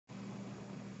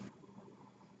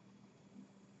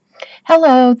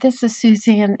Hello, this is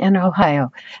Suzanne in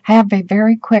Ohio. I have a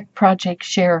very quick project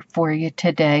share for you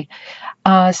today.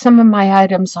 Some of my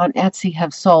items on Etsy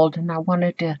have sold, and I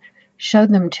wanted to show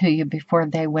them to you before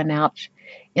they went out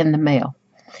in the mail.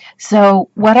 So,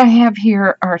 what I have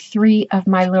here are three of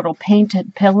my little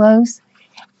painted pillows,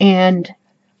 and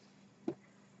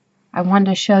I wanted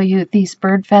to show you these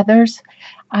bird feathers.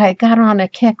 I got on a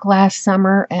kick last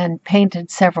summer and painted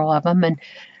several of them, and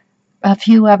a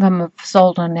few of them have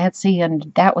sold on Etsy,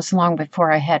 and that was long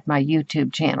before I had my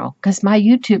YouTube channel, because my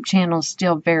YouTube channel is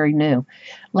still very new,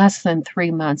 less than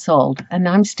 3 months old, and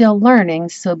I'm still learning,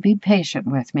 so be patient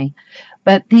with me.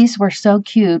 But these were so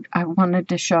cute, I wanted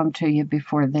to show them to you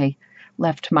before they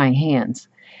left my hands.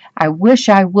 I wish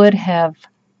I would have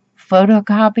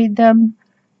photocopied them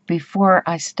before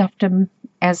I stuffed them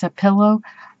as a pillow,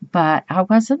 but I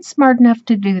wasn't smart enough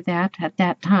to do that at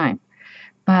that time.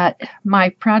 But my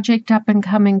project up and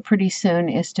coming pretty soon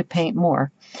is to paint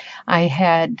more. I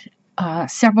had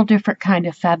several different kind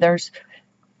of feathers,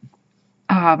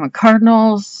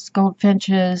 cardinals,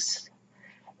 goldfinches,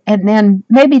 and then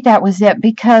maybe that was it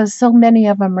because so many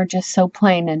of them are just so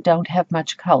plain and don't have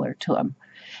much color to them.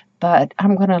 But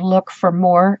I'm going to look for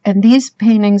more, and these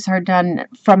paintings are done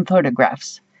from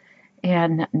photographs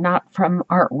and not from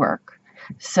artwork.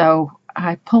 So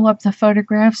I pull up the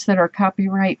photographs that are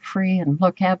copyright free and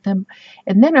look at them.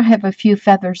 And then I have a few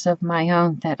feathers of my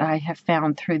own that I have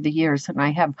found through the years, and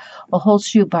I have a whole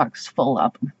shoebox full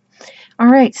of them. All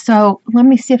right, so let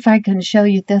me see if I can show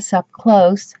you this up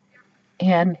close.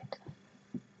 And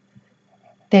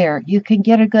there, you can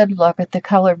get a good look at the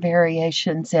color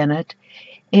variations in it.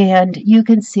 And you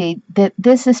can see that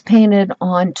this is painted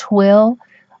on twill.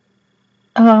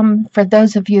 For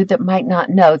those of you that might not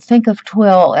know, think of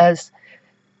twill as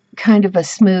kind of a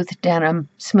smoother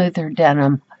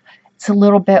denim. It's a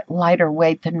little bit lighter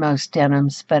weight than most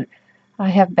denims, but I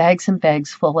have bags and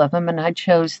bags full of them, and I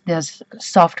chose this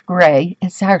soft gray.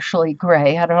 It's actually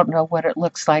gray. I don't know what it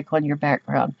looks like on your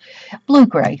background.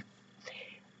 Blue-gray.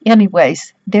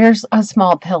 Anyways, there's a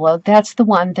small pillow. That's the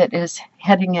one that is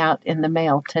heading out in the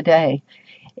mail today.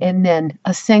 And then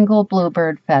a single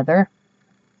bluebird feather.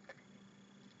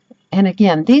 And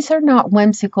again, these are not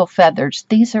whimsical feathers.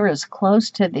 These are as close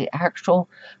to the actual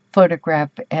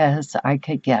photograph as I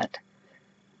could get.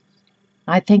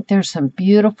 I think there's some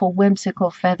beautiful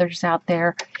whimsical feathers out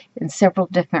there in several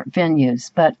different venues,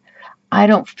 but I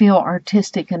don't feel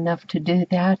artistic enough to do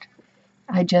that.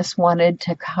 I just wanted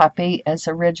to copy as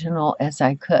original as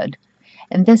I could.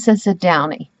 And this is a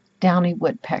downy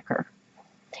woodpecker.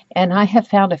 And I have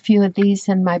found a few of these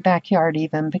in my backyard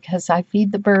even because I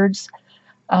feed the birds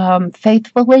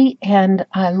faithfully, and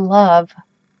I love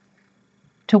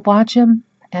to watch them,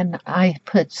 and I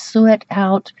put suet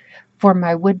out for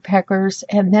my woodpeckers,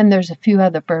 and then there's a few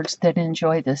other birds that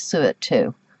enjoy the suet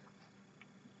too.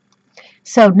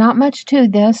 So not much to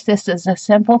this. This is a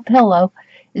simple pillow.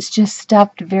 It's just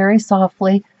stuffed very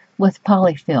softly with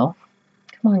polyfill.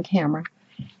 Come on, camera.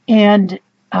 And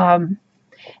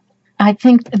I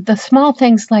think the small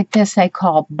things like this I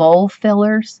call bowl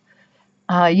fillers.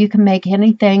 You can make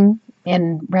anything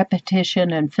in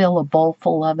repetition and fill a bowl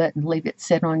full of it and leave it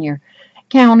sit on your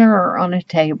counter or on a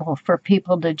table for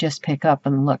people to just pick up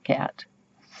and look at.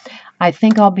 I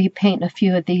think I'll be painting a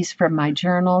few of these for my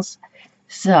journals.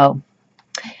 So,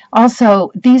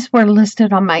 also, these were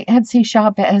listed on my Etsy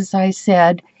shop, as I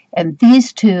said, and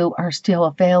these two are still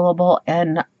available,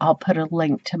 and I'll put a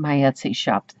link to my Etsy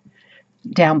shop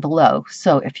down below.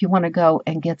 So if you want to go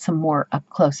and get some more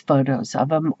up-close photos of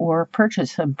them or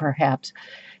purchase them perhaps,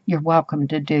 you're welcome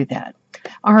to do that.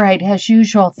 All right, as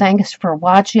usual, thanks for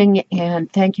watching,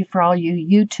 and thank you for all you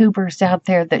YouTubers out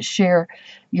there that share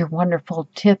your wonderful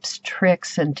tips,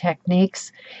 tricks, and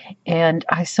techniques, and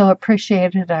I so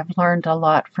appreciate it. I've learned a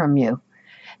lot from you.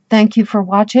 Thank you for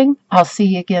watching. I'll see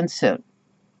you again soon.